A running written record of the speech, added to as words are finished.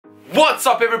What's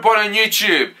up everybody on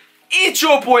YouTube? It's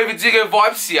your boy Vidigo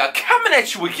Vibes here, coming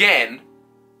at you again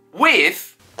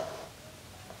with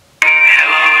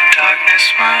Hello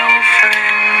darkness, my old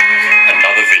friend.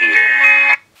 Another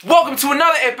video. welcome to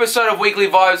another episode of Weekly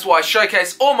Vibes, where I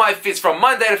showcase all my fits from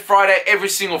Monday to Friday every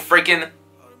single freaking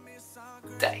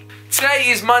day. Today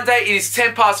is Monday, it is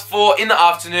 4:10 in the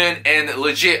afternoon, and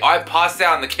legit, I passed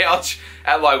out on the couch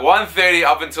at like 1:30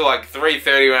 up until like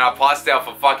 3:30 when I passed out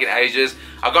for fucking ages.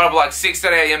 I got up at like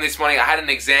 6:30 AM this morning. I had an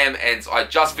exam and I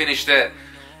just finished it.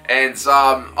 And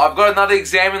I've got another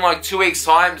exam in like 2 weeks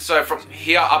time, so from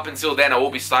here up until then I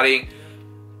will be studying,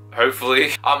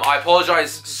 hopefully. I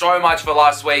apologize so much for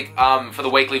last week, for the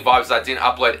Weekly Vibes. I didn't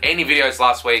upload any videos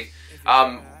last week.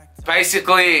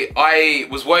 Basically, I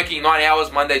was working 9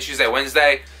 hours Monday, Tuesday,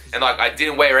 Wednesday, and like I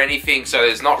didn't wear anything, so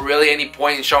there's not really any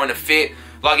point in showing a fit.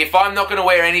 Like if I'm not gonna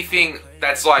wear anything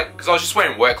that's like, because I was just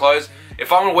wearing work clothes,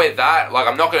 if I'm gonna wear that, like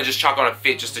I'm not gonna just chuck on a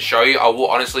fit just to show you. I will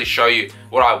honestly show you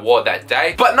what I wore that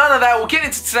day. But none of that, we'll get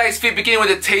into today's fit, beginning with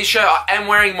a t-shirt. I am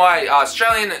wearing my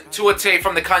Australian tour tee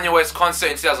from the Kanye West concert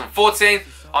in 2014.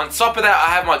 On top of that,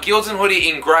 I have my Gildan hoodie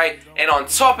in grey, and on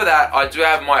top of that, I do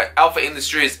have my Alpha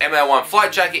Industries MA1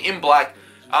 flight jacket in black.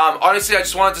 Honestly, I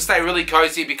just wanted to stay really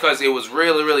cozy because it was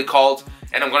really cold,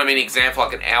 and I'm gonna be in exam for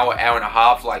like an hour and a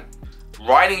half, like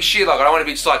writing shit. Like I don't want to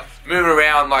be just like moving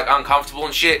around like uncomfortable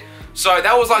and shit. So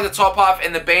that was like the top half,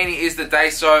 and the beanie is the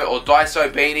Daiso or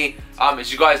Daiso beanie. As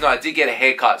you guys know, I did get a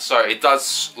haircut, so it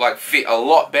does like fit a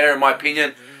lot better in my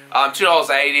opinion.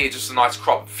 $2.80, just a nice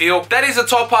crop feel. That is the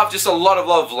top half, just a lot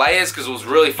of layers because it was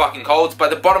really fucking cold. But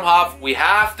the bottom half, we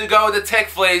have to go with the tech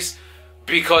fleece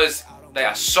because they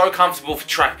are so comfortable for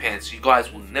track pants. You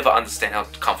guys will never understand how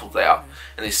comfortable they are.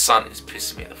 And this sun is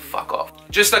pissing me the fuck off.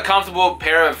 Just a comfortable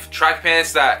pair of track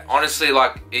pants that honestly,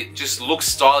 like, it just looks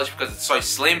stylish because it's so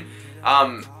slim.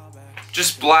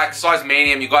 Just black, size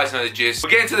medium, you guys know the gist.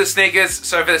 We'll get into the sneakers.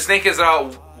 So for the sneakers that I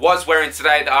was wearing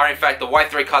today, they are in fact the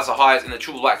Y3 Casa Highs in the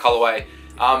triple black colorway.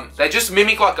 They just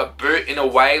mimic like a boot in a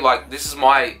way. Like this is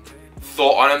my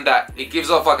thought on them, that it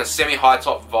gives off like a semi-high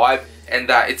top vibe, and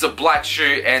that it's a black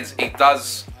shoe and it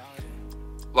does,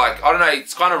 like, I don't know,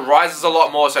 it kind of rises a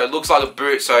lot more, so it looks like a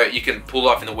boot, so you can pull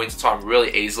it off in the winter time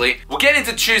really easily. We'll get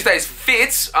into Tuesday's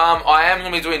fits. I am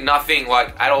going to be doing nothing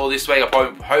like at all this week.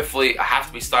 Hopefully I have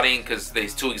to be studying because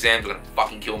these 2 exams are going to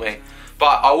fucking kill me.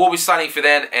 But I will be studying for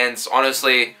then, and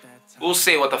honestly, we'll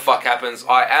see what the fuck happens.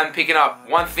 I am picking up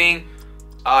one thing.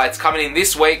 It's coming in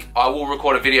this week. I will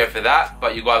record a video for that,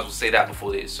 but you guys will see that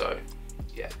before this, so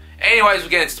yeah. Anyways, we'll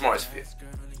get into tomorrow's fit.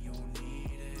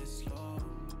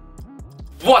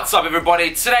 What's up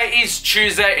everybody? Today is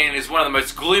Tuesday and it is one of the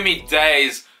most gloomy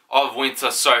days of winter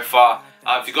so far.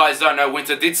 If you guys don't know,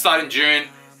 winter did start in June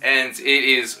and it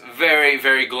is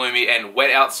very gloomy and wet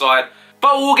outside.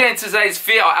 But we'll get into today's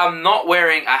fit. I'm not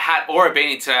wearing a hat or a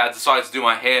beanie today. I decided to do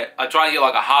my hair. I tried to get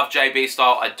like a half JB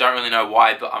style. I don't really know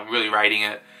why, but I'm really rating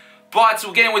it. But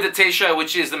we'll get in with the t-shirt,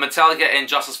 which is the Metallica and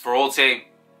Justice for All tee.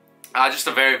 Just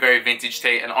a very vintage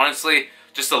tee, and honestly,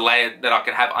 just a layer that I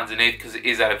can have underneath because it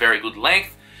is at a very good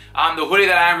length. The hoodie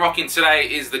that I am rocking today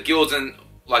is the Gildan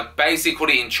like basic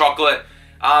hoodie in chocolate.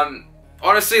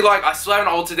 Honestly, like I still haven't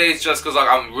altered these just because like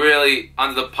I'm really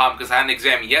under the pump because I had an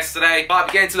exam yesterday.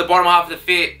 But getting to the bottom half of the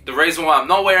fit, the reason why I'm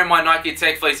not wearing my Nike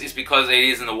Tech Fleece is because it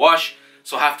is in the wash,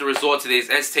 so I have to resort to these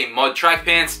ST Mod track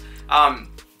pants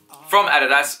from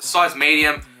ADIDAS, size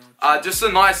medium. Just a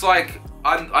nice, like,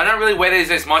 I don't really wear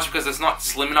these as much because it's not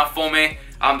slim enough for me.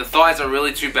 The thighs are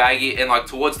really too baggy, and like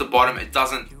towards the bottom it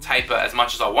doesn't taper as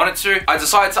much as I want it to. I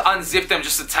decided to unzip them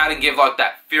just a tad and give like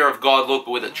that fear of God look,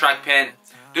 but with a track pant.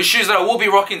 The shoes that I will be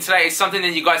rocking today is something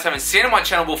that you guys haven't seen on my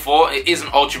channel before. It is an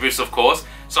Ultra Boost, of course.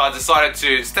 So I decided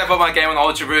to step up my game on the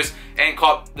Ultra Boost and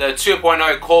cop the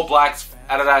 2.0 Core Blacks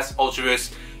Adidas Ultra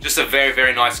Boost. Just a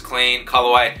very nice clean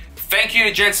colorway. Thank you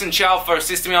to Jensen Chow for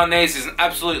assisting me on these. He's an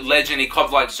absolute legend. He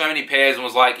copped like so many pairs and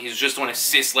was like, he's just doing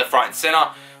assists left, right and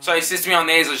center. So he assisted me on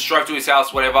these. I just drove to his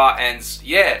house, whatever. And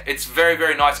yeah, it's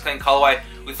very nice clean colorway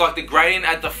with like the gradient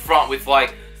at the front with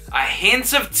like a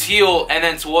hint of teal, and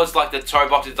then towards like the toe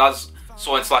box it does,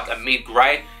 so it's like a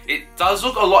mid-grade. It does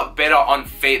look a lot better on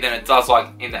feet than it does like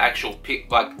in the actual pic,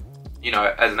 like, you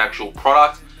know, as an actual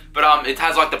product. But it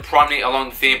has like the prime knit along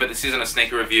the thing, but this isn't a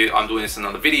sneaker review. I'm doing this in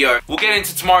another video. We'll get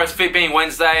into tomorrow's fit being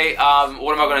Wednesday.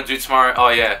 What am I gonna do tomorrow? Oh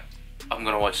yeah, I'm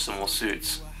gonna watch some more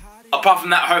Suits. Apart from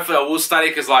that, hopefully I will study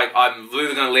because like I'm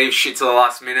literally gonna leave shit to the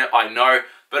last minute, I know.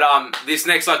 But this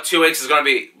next like 2 weeks is gonna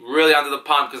be really under the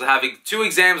pump because I have 2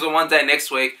 exams on one day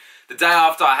next week. The day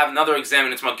after I have another exam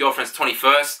and it's my girlfriend's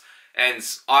 21st. And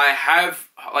I have,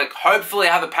 like, hopefully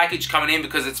I have a package coming in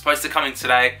because it's supposed to come in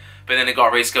today. but then it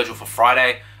got rescheduled for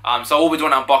Friday. So we'll be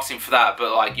doing an unboxing for that,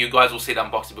 but like you guys will see the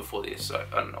unboxing before this, so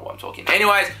I don't know what I'm talking.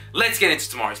 Anyways, let's get into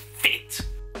tomorrow's fit.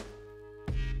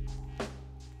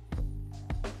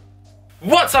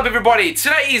 What's up everybody?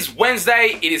 Today is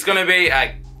Wednesday. It is going to be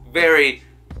a very,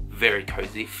 very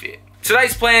cozy fit.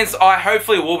 Today's plans, I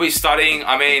hopefully will be studying.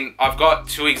 I mean, I've got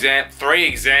 3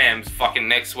 exams fucking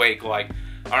next week. Like,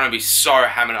 I'm gonna be so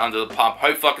hammered under the pump.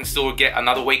 Hopefully I can still get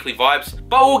another weekly vibes.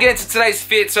 But we'll get into today's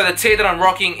fit. So the tee that I'm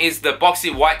rocking is the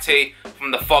BOXY white tee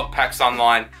from the PACSUN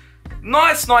line.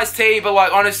 Nice tee, but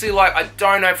like honestly, like I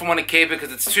don't know if I want to keep it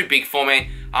because it's too big for me.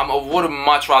 I would have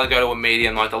much rather go to a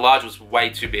medium. Like the large was way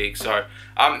too big. So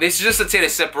this is just a tee to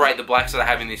separate the blacks that I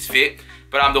have in this fit.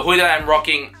 But the hoodie that I'm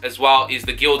rocking as well is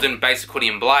the Gildan basic hoodie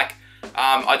in black.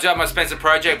 I do have my Spencer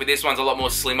Project, but this one's a lot more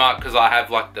slimmer because I have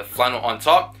like the flannel on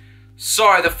top.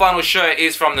 So the flannel shirt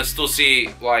is from the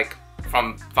STUSSY, like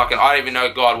from fucking, I don't even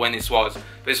know God when this was.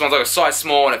 But this one's like a size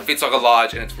small and it fits like a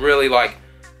large and it's really like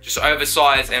just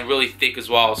oversized and really thick as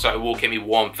well. So it will keep me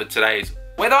warm for today's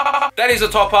weather. That is the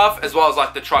top half as well as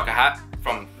like the trucker hat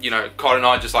from, you know, Cotton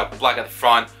Eye, just like black at the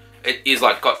front. It is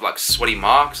like got like sweaty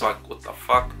marks, like what the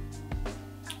fuck.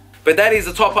 But that is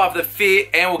the top half of the fit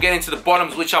and we'll get into the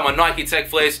bottoms, which are my Nike Tech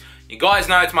Fleece. You guys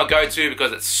know it's my go-to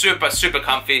because it's super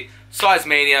comfy. Size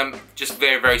medium, just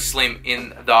very slim in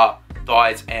the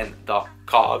thighs and the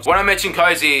calves. When I mention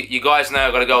cozy, you guys know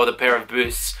I've got to go with a pair of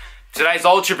boosts. Today's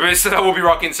Ultra Boosts that I will be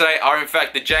rocking today are in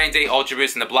fact the J&D Ultra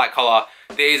Boost in the black color.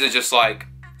 These are just like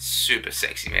super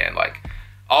sexy, man. Like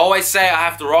I always say I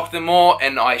have to rock them more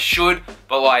and I should,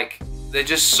 but like they're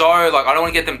just so like I don't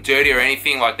want to get them dirty or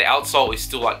anything. Like the outsole is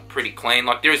still like pretty clean.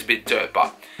 Like there is a bit of dirt,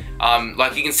 but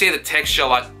like you can see the texture,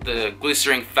 like the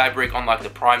glistering fabric on like the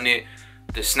prime knit,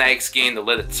 the snake skin, the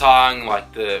leather tongue,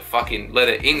 like the fucking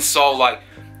leather insole. Like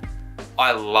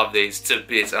I love these to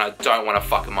bits and I don't want to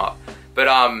fuck them up. But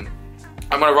I'm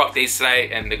gonna rock these today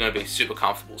and they're gonna be super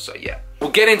comfortable, so yeah.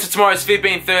 We'll get into tomorrow's fit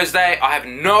being Thursday. I have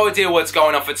no idea what's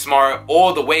going on for tomorrow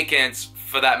or the weekends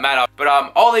for that matter. But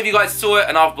I'll leave you guys to it,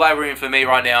 enough blabbering for me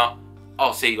right now.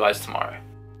 I'll see you guys tomorrow.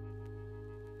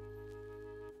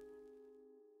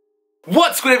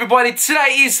 What's good everybody?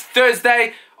 Today is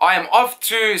Thursday. I am off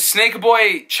to Sneaker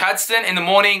Boy Chadstone in the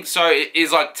morning, so it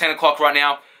is like 10 o'clock right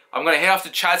now. I'm gonna head off to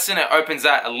Chadstone, it opens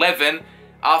at 11.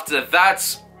 After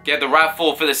that, get the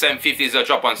raffle for the 750s that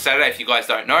drop on Saturday if you guys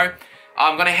don't know.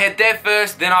 I'm gonna head there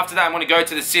first, then after that I'm gonna go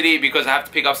to the city because I have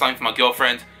to pick up something for my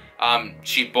girlfriend.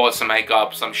 She bought some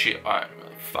makeup, some shit, I don't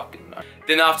really fucking know.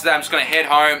 Then after that I'm just gonna head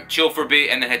home, chill for a bit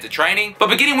and then head to training. But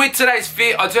beginning with today's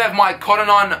fit, I do have my Cotton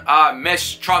On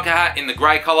mesh trucker hat in the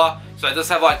grey colour. So it does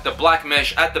have like the black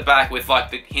mesh at the back with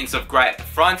like the hints of grey at the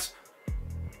front.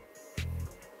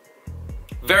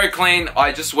 Very clean.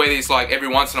 I just wear these like every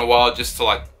once in a while just to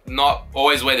like not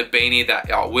always wear the beanie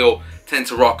that I will tend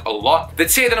to rock a lot. The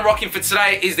tee that I'm rocking for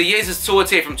today is the YEEZUS Tour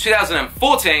tee from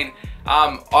 2014.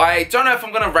 I don't know if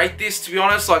I'm gonna rate this, to be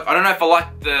honest. Like I don't know if I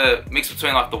like the mix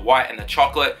between like the white and the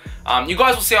chocolate. You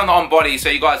guys will see on the on body, so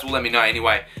you guys will let me know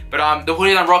anyway. But the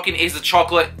hoodie that I'm rocking is the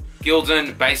chocolate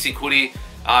Gildan basic hoodie.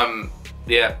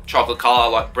 Yeah, chocolate color,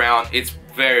 like brown. It's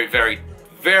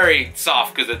very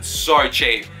soft because it's so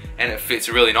cheap and it fits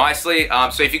really nicely.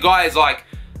 So if you guys like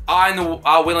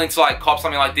are willing to like cop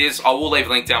something like this, I will leave a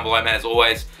link down below, man, as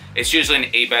always. It's usually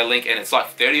an eBay link and it's like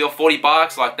 30 or 40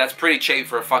 bucks. Like that's pretty cheap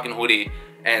for a fucking hoodie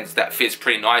and that fits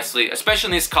pretty nicely, especially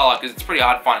in this color because it's pretty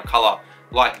hard to find a color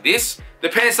like this. The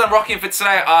pants that I'm rocking for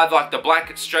today are like the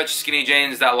black stretch skinny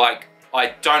jeans that like,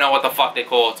 I don't know what the fuck they're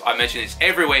called. I mention this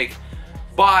every week.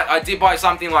 But I did buy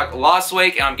something like last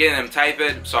week and I'm getting them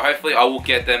tapered, so hopefully I will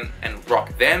get them and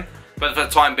rock them. But for the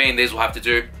time being, these will have to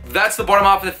do. That's the bottom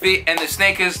half of the fit, and the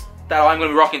sneakers that I'm going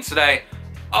to be rocking today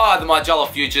are the Margiela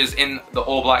Futures in the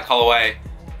all black colorway.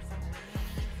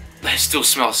 They still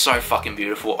smell so fucking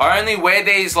beautiful. I only wear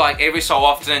these like every so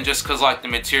often just because like the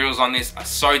materials on this are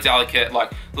so delicate.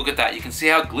 Like look at that, you can see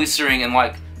how glistering and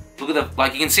like look at the,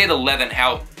 like you can see the leather and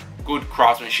how good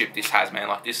craftsmanship this has, man.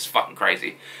 Like this is fucking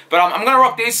crazy. But I'm gonna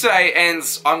rock these today and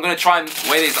I'm gonna try and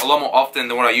wear these a lot more often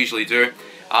than what I usually do.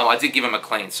 I did give them a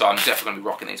clean, so I'm definitely gonna be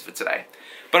rocking these for today.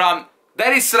 But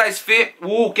that is today's fit.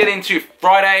 We'll get into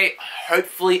Friday.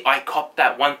 Hopefully I copped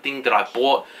that one thing that I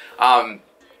bought.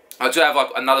 I do have like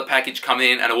another package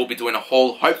coming in and I will be doing a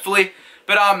haul hopefully.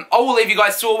 But I will leave you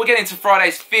guys to it. We'll get into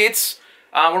Friday's fits.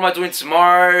 What am I doing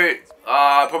tomorrow?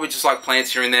 Probably just like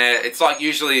plans here and there. It's like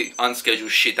usually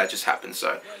unscheduled shit that just happens.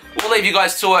 So we'll leave you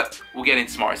guys to it. We'll get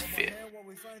into tomorrow's fit.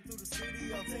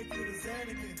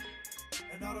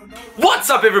 What's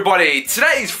up everybody?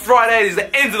 Today is Friday, it is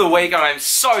the end of the week and I'm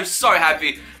so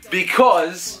happy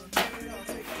because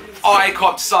I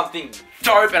copped something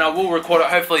dope, and I will record it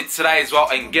hopefully today as well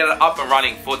and get it up and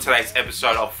running for today's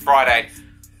episode of Friday.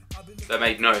 That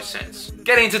made no sense.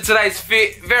 Getting into today's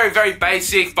fit, very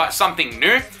basic, but something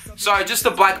new. So just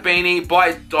a black beanie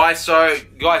by Daiso.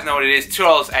 You guys know what it is,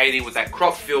 $2.80 with that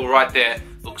crop feel right there.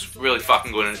 Looks really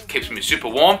fucking good and it keeps me super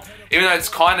warm. Even though it's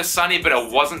kind of sunny, but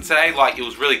it wasn't today, like it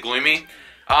was really gloomy.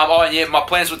 Oh and yeah, my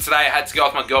plans for today, I had to go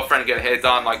with my girlfriend and get her hair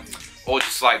done, like, or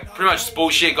just like pretty much just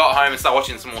bullshit. Got home and started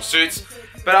watching some more Suits.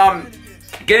 But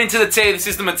getting to the tee, this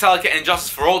is the Metallica and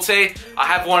Justice for All tee. I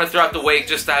have worn it throughout the week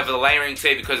just to have a layering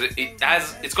tee because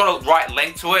it's got a right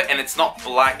length to it and it's not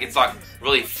black, it's like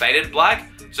really faded black.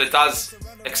 So it does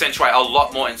accentuate a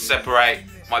lot more and separate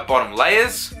my bottom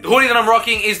layers. The hoodie that I'm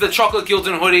rocking is the chocolate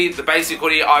Gildan hoodie, the basic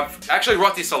hoodie. I've actually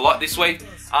rocked this a lot this week.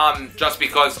 Just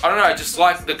because, I don't know, I just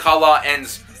like the color and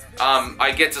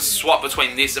I get to swap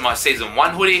between this and my season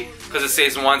 1 hoodie because the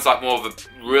season 1's like more of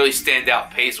a really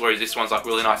standout piece, whereas this one's like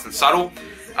really nice and subtle.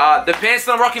 The pants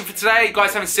that I'm rocking for today, you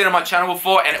guys haven't seen on my channel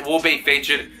before and it will be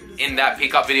featured in that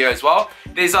pickup video as well.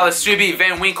 These are the Subi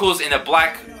Van Winkles in a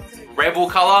black rebel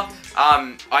color.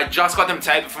 I just got them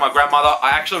tapered for my grandmother. I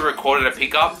actually recorded a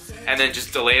pickup and then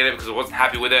just deleted it because I wasn't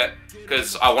happy with it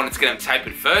because I wanted to get them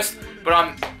tapered first.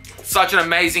 But such an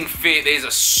amazing fit. These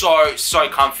are so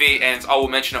comfy, and I will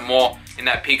mention it more in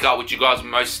that pickup, which you guys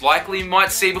most likely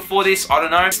might see before this. I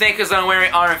don't know. The sneakers that I'm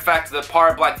wearing are in fact the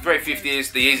Pirate Black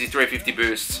 350s, the YEEZUS 350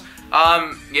 Boosts.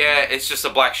 Yeah, it's just a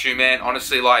black shoe, man.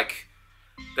 Honestly, like,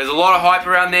 there's a lot of hype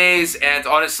around these, and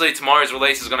honestly, tomorrow's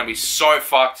release is gonna be so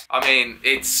fucked. I mean,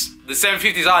 the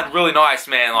 750s aren't really nice,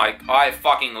 man. Like, I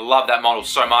fucking love that model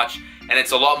so much, and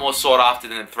it's a lot more sought after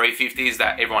than the 350s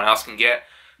that everyone else can get.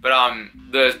 But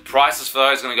the prices for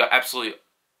those are gonna go absolutely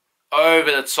over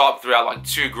the top throughout like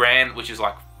 $2 which is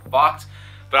like fucked.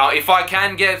 But if I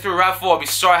can get it through RAV4, I'll be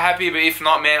so happy. But if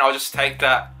not, man, I'll just take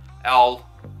that L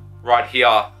right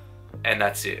here. And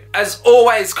that's it. As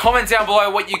always, comment down below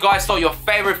what you guys thought your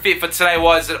favorite fit for today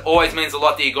was. It always means a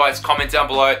lot that you guys comment down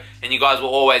below, and you guys will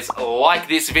always like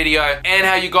this video, and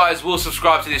how you guys will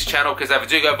subscribe to this channel, because I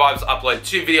do go vibes upload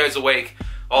 2 videos a week.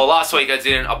 Well, last week I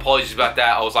didn't. Apologies about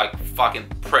that. I was like fucking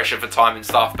pressure for time and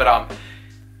stuff. But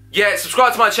yeah,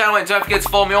 subscribe to my channel and don't forget to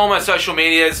follow me on all my social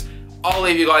medias. I'll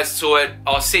leave you guys to it.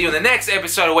 I'll see you in the next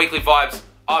episode of Weekly Vibes.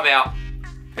 I'm out.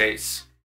 Peace.